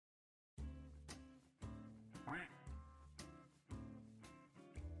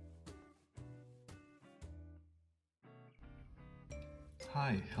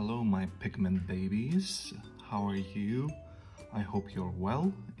Hi, hello my pigment babies. How are you? I hope you're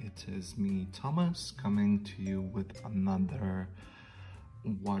well. It is me, Thomas, coming to you with another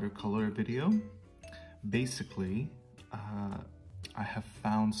watercolor video. Basically, I have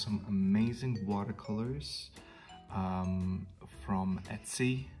found some amazing watercolors from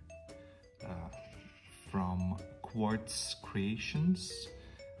Etsy, from Kwarts Creations,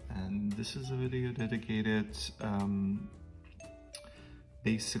 and this is a video dedicated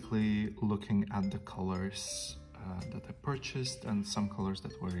basically looking at the colors that I purchased and some colors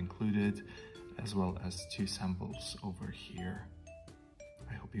that were included, as well as two samples over here.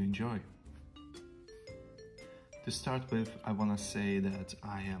 I hope you enjoy. To start with, I want to say that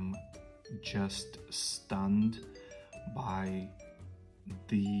I am just stunned by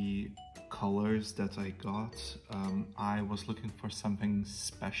the colors that I got. I was looking for something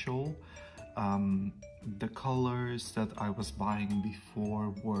special. The colors that I was buying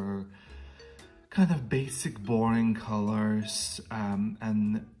before were kind of basic, boring colors,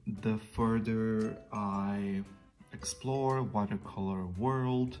 and the further I explore watercolor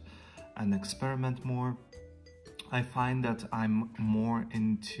world and experiment more, I find that I'm more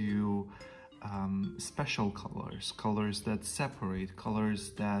into special colors, colors that separate, colors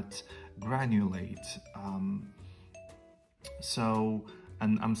that granulate.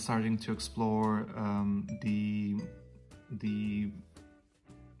 And I'm starting to explore the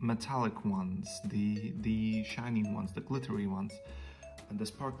metallic ones, the shiny ones, the glittery ones, and the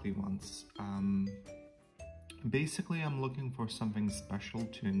sparkly ones. Basically, I'm looking for something special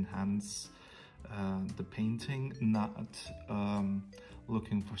to enhance the painting, not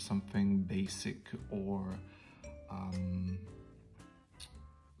looking for something basic or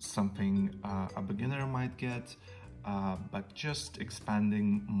something a beginner might get. But just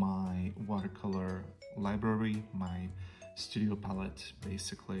expanding my watercolor library, my studio palette,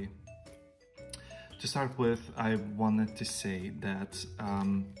 basically. To start with, I wanted to say that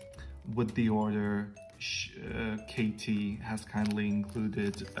with the order, Katie has kindly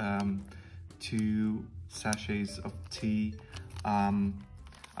included 2 sachets of tea.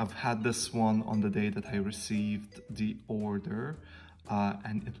 I've had this one on the day that I received the order,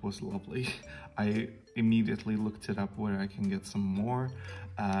 and it was lovely. I immediately looked it up where I can get some more,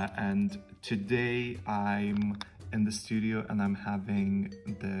 and today I'm in the studio and I'm having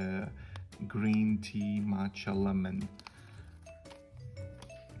the green tea matcha lemon.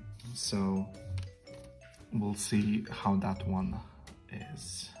 So we'll see how that one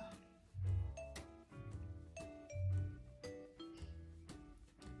is.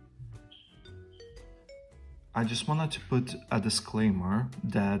 I just wanted to put a disclaimer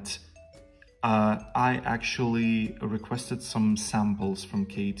that I actually requested some samples from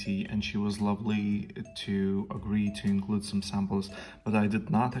Katie, and she was lovely to agree to include some samples, but I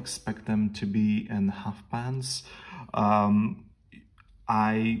did not expect them to be in half pans.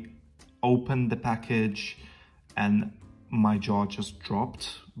 I opened the package and my jaw just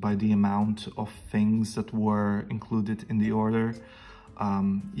dropped by the amount of things that were included in the order.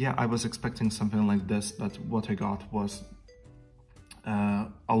 Yeah, I was expecting something like this, but what I got was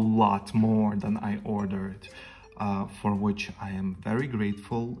a lot more than I ordered, for which I am very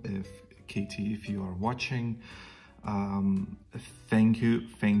grateful. If Katie, if you are watching, thank you,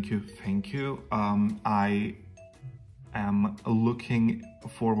 thank you, thank you. I am looking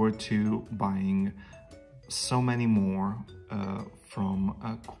forward to buying so many more from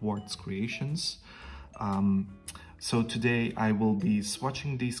Kwarts Creations. So today I will be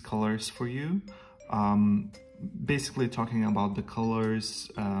swatching these colors for you, basically talking about the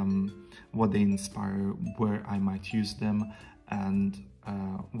colors, what they inspire, where I might use them, and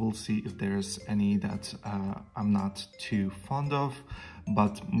we'll see if there's any that I'm not too fond of,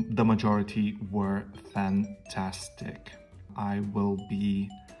 but the majority were fantastic. I will be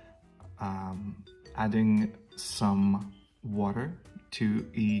adding some water to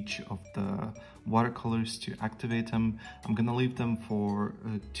each of the watercolors to activate them. I'm gonna leave them for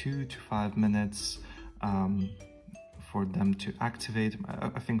 2 to 5 minutes for them to activate.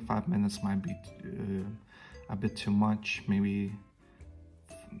 I think 5 minutes might be a bit too much. Maybe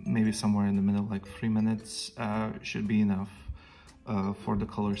somewhere in the middle, like 3 minutes should be enough for the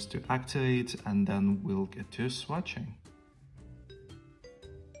colors to activate, and then we'll get to swatching.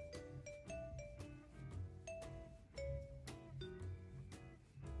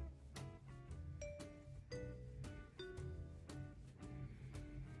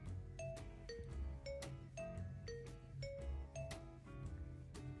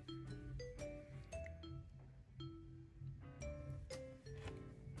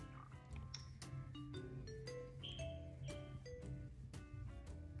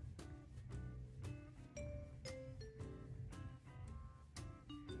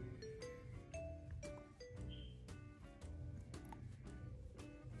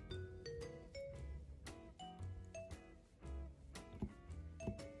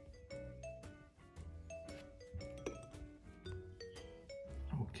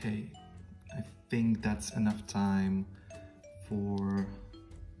 Okay, I think that's enough time for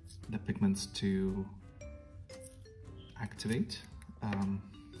the pigments to activate. I've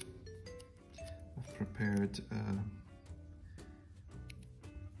prepared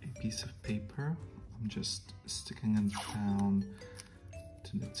a piece of paper. I'm just sticking it down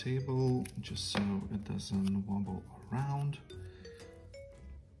to the table just so it doesn't wobble around.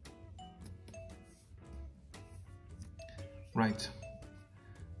 Right,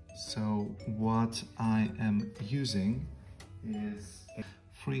 so what I am using is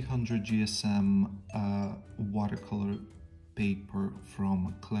 300 GSM watercolor paper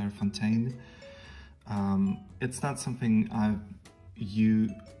from Clairefontaine. It's not something I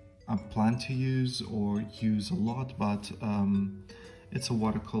plan to use or use a lot, but it's a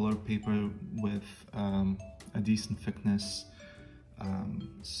watercolor paper with a decent thickness,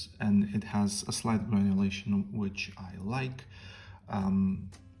 and it has a slight granulation, which I like.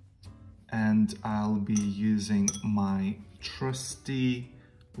 And I'll be using my trusty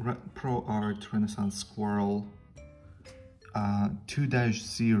Pro Art Renaissance Squirrel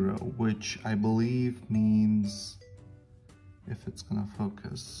 2-0, which I believe means, if it's gonna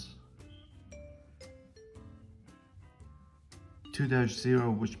focus,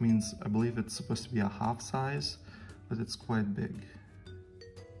 2-0, which means I believe it's supposed to be a half size, but it's quite big.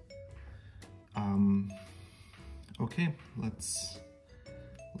 Okay, let's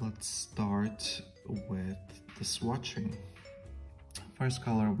start with the swatching. First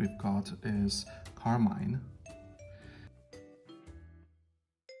color we've got is Carmine.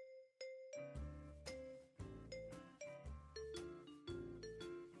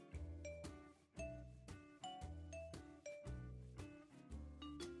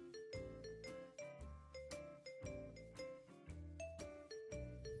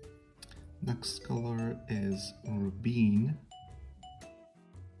 Next color is Rubine.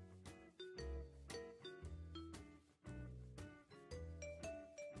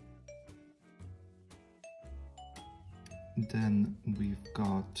 Then we've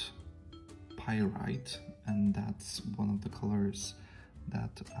got Pyrite, and that's one of the colors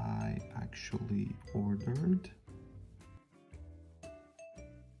that I actually ordered.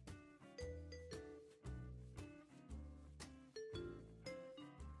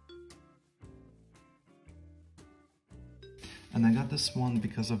 And I got this one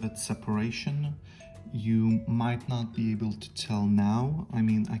because of its separation. You might not be able to tell now. I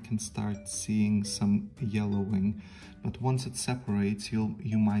mean, I can start seeing some yellowing, but once it separates,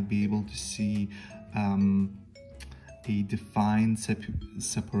 you might be able to see a defined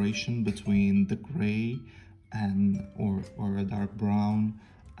separation between the gray and or a dark brown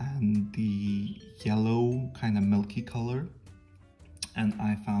and the yellow kind of milky color, and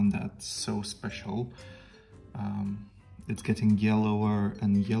I found that so special. It's getting yellower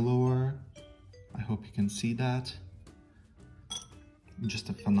and yellower. I hope you can see that. Just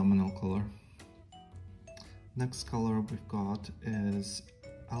a phenomenal color. Next color we've got is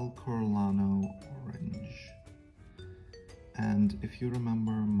Alcorlano Orange. And if you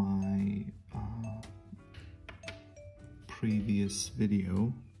remember my previous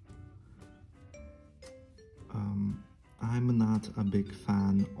video, I'm not a big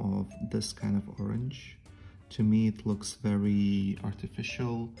fan of this kind of orange. To me it looks very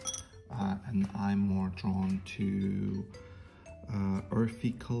artificial, and I'm more drawn to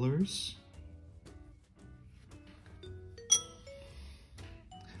earthy colors.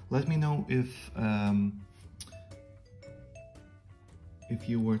 Let me know if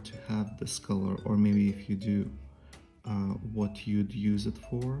you were to have this color, or maybe if you do, what you'd use it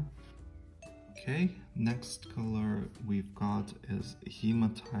for. Okay, next color we've got is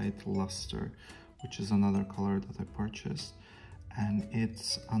Hematite Luster, which is another color that I purchased, and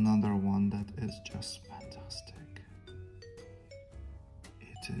it's another one that is just fantastic.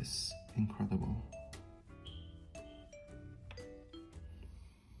 It is incredible.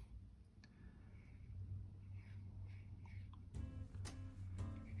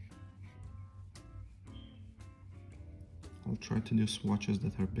 I'll try to do swatches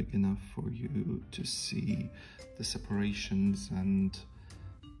that are big enough for you to see the separations and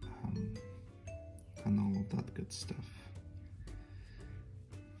all of that good stuff.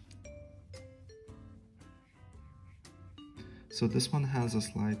 So this one has a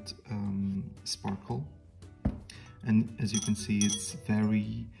slight sparkle, and as you can see, it's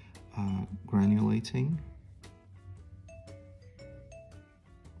very granulating.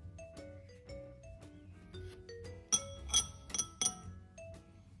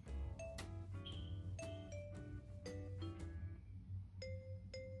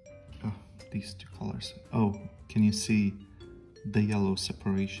 These two colors. Oh, can you see the yellow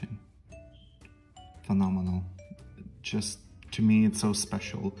separation, phenomenal. Just, to me, it's so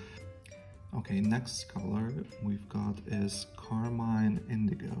special. Okay, next color we've got is Carmine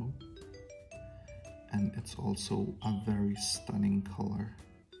Indigo, and it's also a very stunning color.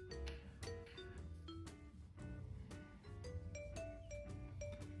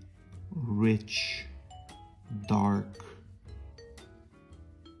 Rich, dark,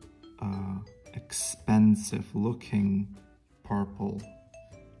 expensive looking purple.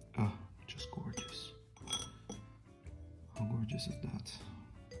 Just gorgeous. How gorgeous is that?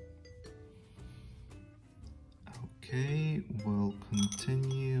 Okay, we'll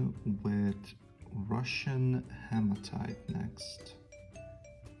continue with Russian Hematite next.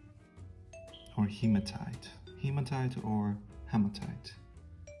 Or Hematite. Hematite or Hematite.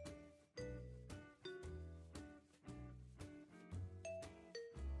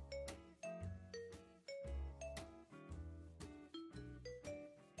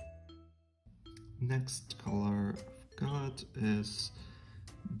 Next color I've got is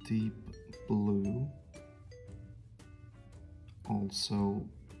deep blue, also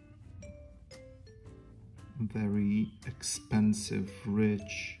very expensive,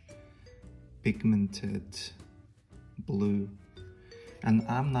 rich, pigmented blue. And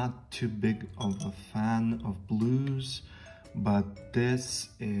I'm not too big of a fan of blues, but this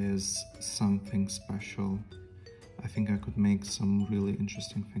is something special. I think I could make some really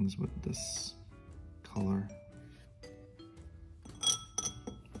interesting things with this color.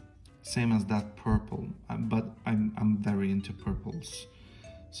 Same as that purple, but I'm very into purples,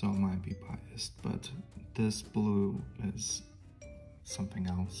 so I might be biased, but this blue is something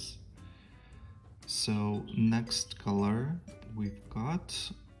else. So next color we've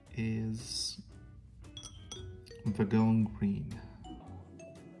got is Wagon Green.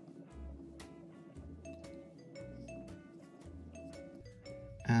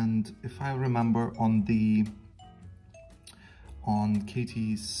 And if I remember on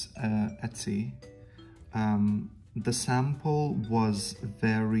Katie's Etsy, the sample was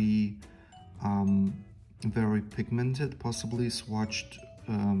very pigmented, possibly swatched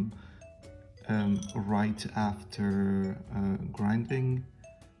right after grinding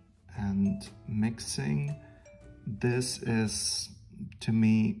and mixing. This is, to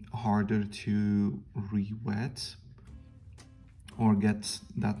me, harder to re-wet or get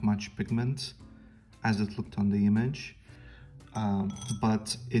that much pigment as it looked on the image,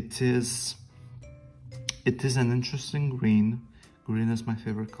 but it is an interesting green. Green is my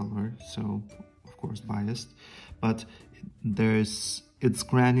favorite color, so of course biased, but it's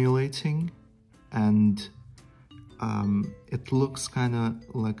granulating, and it looks kind of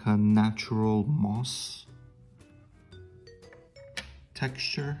like a natural moss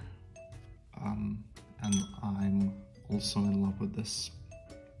texture, and I'm also in love with this.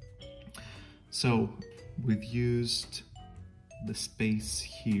 So we've used the space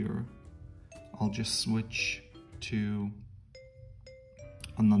here. I'll just switch to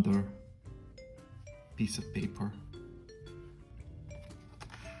another piece of paper.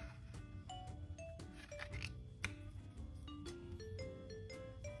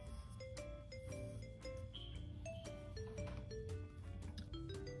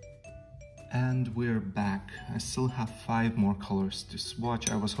 And we're back. I still have 5 more colors to swatch.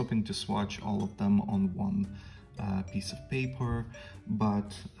 I was hoping to swatch all of them on one piece of paper,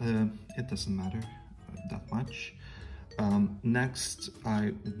 but it doesn't matter that much. Next,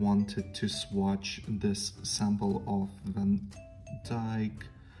 I wanted to swatch this sample of Van Dyke.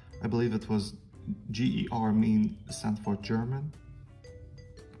 I believe it was GER, stands for German.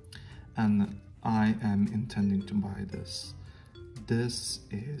 And I am intending to buy this. This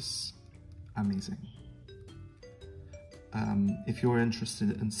is amazing. If you're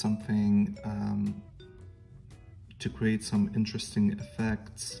interested in something to create some interesting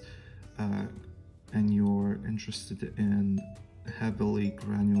effects, and you're interested in heavily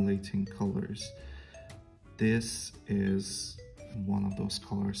granulating colors, this is one of those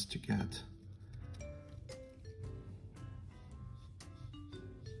colors to get.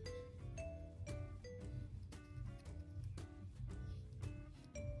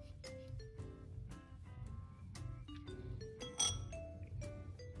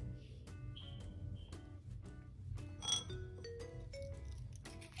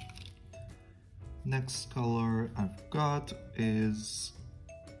 Next color I've got is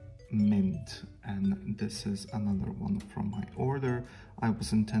Mint, and this is another one from my order. I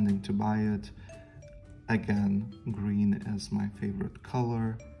was intending to buy it. Again, green is my favorite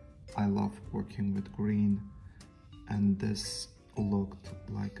color. I love working with green, and this looked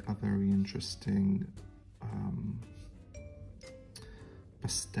like a very interesting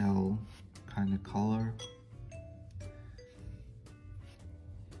pastel kind of color.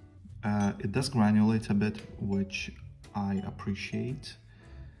 It does granulate a bit, which I appreciate.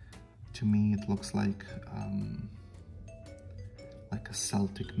 To me, it looks like a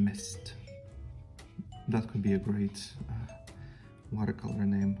Celtic mist. That could be a great watercolor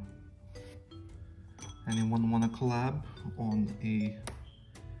name. Anyone want to collab on a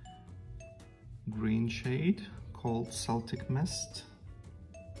green shade called Celtic Mist?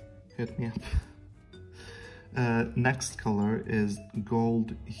 Hit me up. Next color is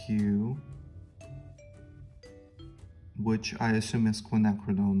Gold Hue, which I assume is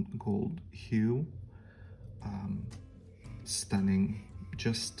quinacridone gold hue. Stunning,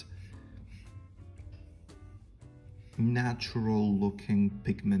 just natural looking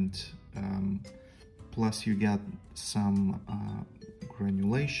pigment. Plus you get some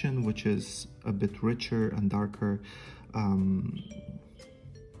granulation, which is a bit richer and darker.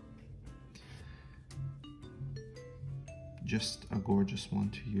 Just a gorgeous one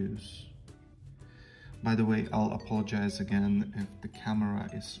to use. By the way, I'll apologize again if the camera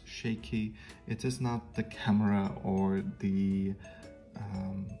is shaky. It is not the camera or the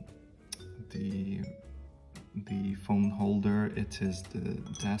phone holder. It is the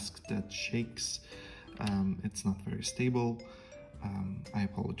desk that shakes. It's not very stable. I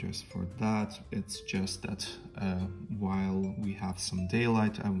apologize for that. It's just that while we have some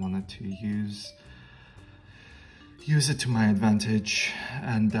daylight, I wanted to use it to my advantage,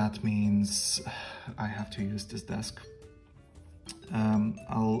 and that means I have to use this desk.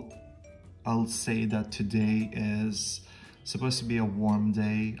 I'll say that today is supposed to be a warm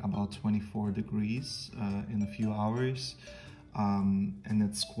day, about 24 degrees in a few hours, and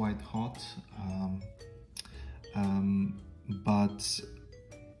it's quite hot, but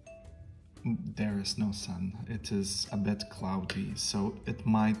there is no sun. It is a bit cloudy, so it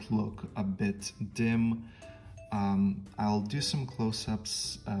might look a bit dim. I'll do some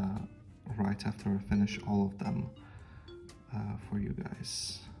close-ups right after I finish all of them for you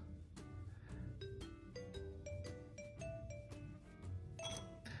guys.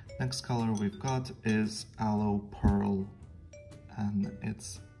 Next color we've got is Aloe Pearl, and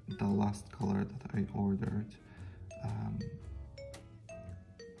it's the last color that I ordered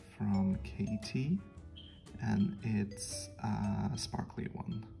from Katie, and it's a sparkly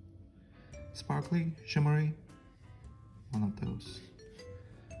one. Sparkly, shimmery, one of those.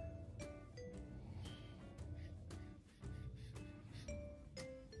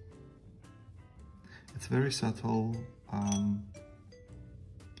 It's very subtle.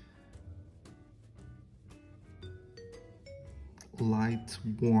 Light,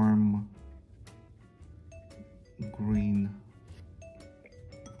 warm green.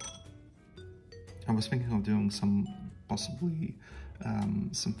 I was thinking of doing some, possibly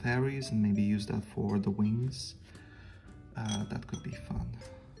some fairies, and maybe use that for the wings. That could be fun.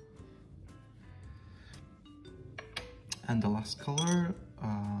 And the last color,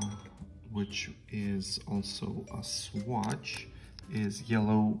 which is also a swatch, is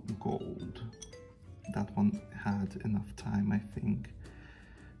Yellow Gold. That one had enough time, I think,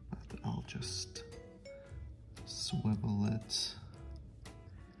 but I'll just swivel it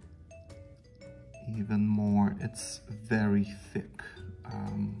even more. It's very thick.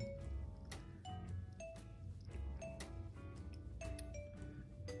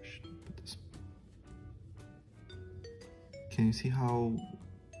 Can you see how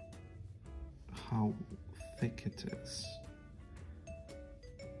thick it is?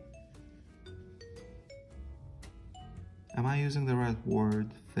 Am I using the right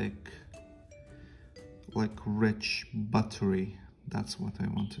word? Thick, like rich, buttery. That's what I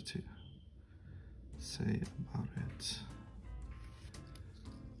wanted to say about it.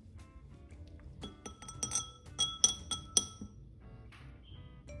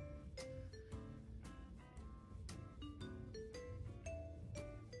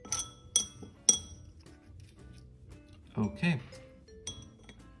 Okay.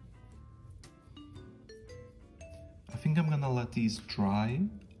 I think I'm gonna let these dry,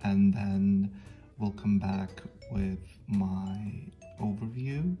 and then we'll come back with my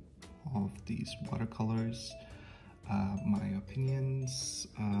overview of these watercolors, my opinions,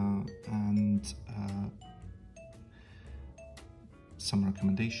 and some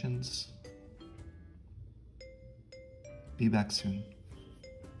recommendations. Be back soon.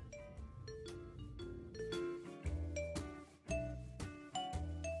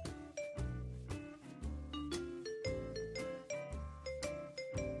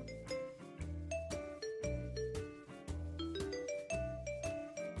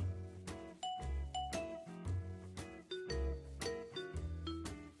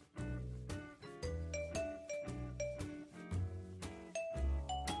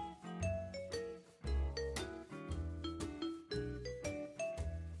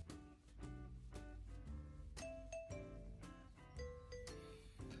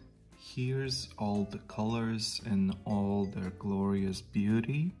 here's all the colors in all their glorious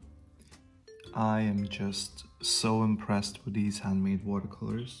beauty. I am just so impressed with these handmade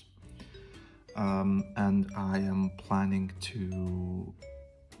watercolors, and I am planning to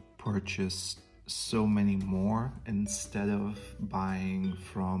purchase so many more instead of buying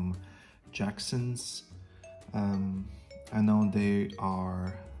from Jackson's. I know they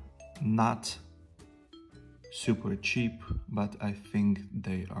are not super cheap, but I think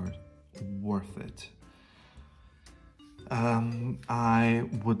they are worth it. I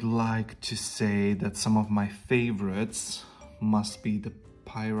would like to say that some of my favorites must be the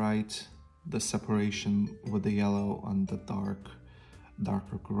Pyrite, the separation with the yellow and the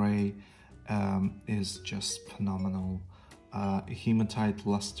darker gray is just phenomenal. Hematite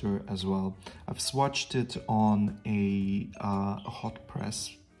Luster as well. I've swatched it on a hot press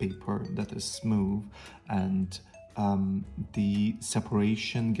paper that is smooth, and the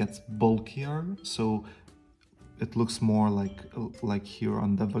separation gets bulkier, so it looks more like here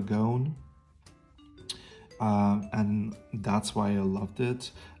on the Vagone, and that's why I loved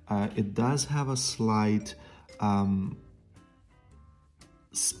it. It does have a slight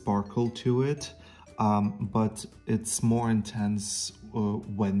sparkle to it, but it's more intense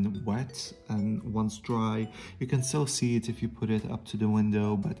when wet, and once dry you can still see it if you put it up to the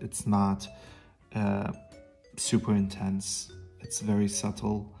window, but it's not super intense. It's very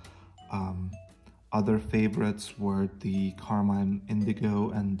subtle. Other favorites were the Carmine Indigo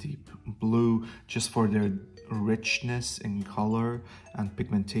and Deep Blue, just for their richness in color and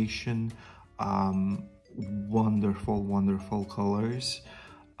pigmentation. Wonderful colors.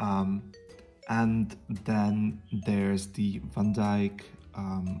 And then there's the Van Dyke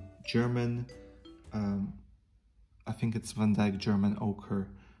German, I think it's Van Dyke German Ochre,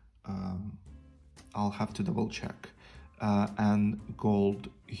 I'll have to double check, and Gold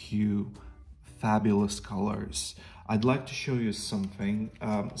Hue. Fabulous colors. I'd like to show you something.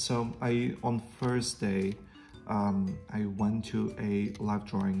 So on Thursday, I went to a live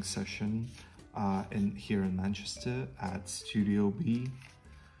drawing session here in Manchester at Studio B.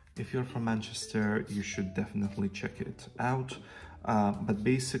 If you're from Manchester, you should definitely check it out. But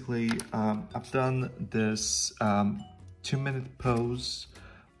basically, I've done this 2-minute pose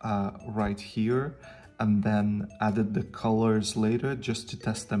right here, and then added the colors later just to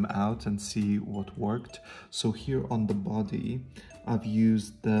test them out and see what worked. So here on the body, I've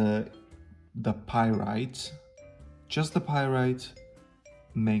used the Pyrite. Just the Pyrite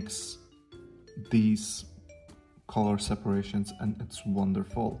makes these color separations, and it's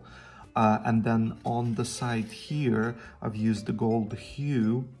wonderful. And then on the side here, I've used the Gold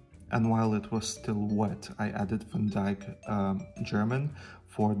Hue, and while it was still wet, I added Van Dyke German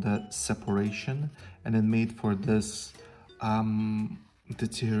for the separation, and it made for this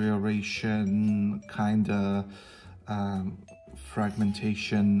deterioration, kinda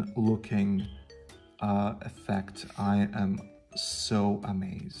fragmentation looking effect. I am so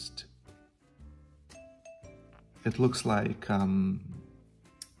amazed. It looks like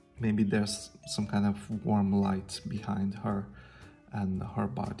maybe there's some kind of warm light behind her and her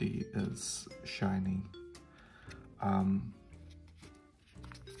body is shiny.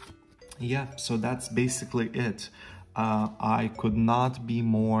 Yeah, so that's basically it. I could not be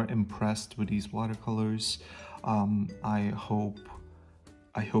more impressed with these watercolors. I hope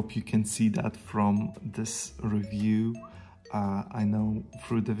you can see that from this review. I know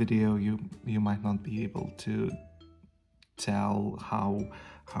through the video you might not be able to tell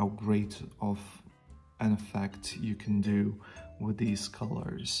how great of an effect you can do with these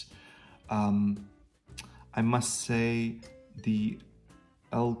colors. I must say the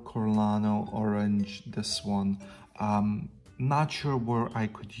El Corlano Orange, this one, not sure where I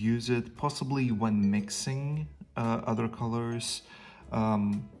could use it, possibly when mixing other colors.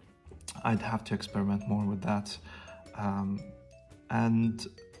 I'd have to experiment more with that. And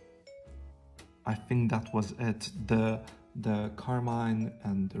I think that was it. The Carmine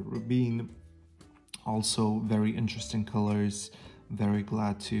and the Rubin, also very interesting colors. Very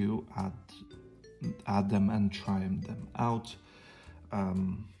glad to add them and try them out.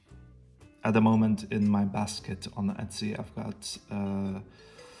 At the moment in my basket on Etsy, I've got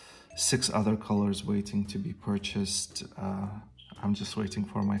 6 other colors waiting to be purchased. I'm just waiting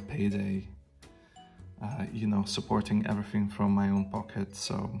for my payday, you know, supporting everything from my own pocket.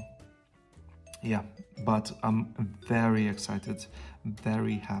 So yeah, but I'm very excited,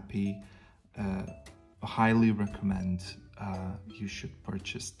 very happy, highly recommend you should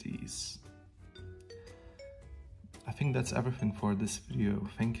purchase these. I think that's everything for this video.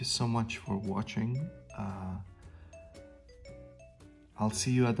 Thank you so much for watching. I'll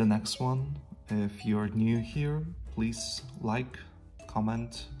see you at the next one. If you're new here, please like,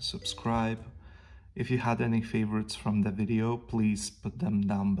 comment, subscribe. If you had any favorites from the video, please put them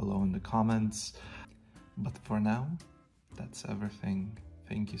down below in the comments. But for now, that's everything.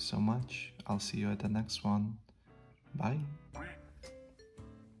 Thank you so much. I'll see you at the next one. Bye.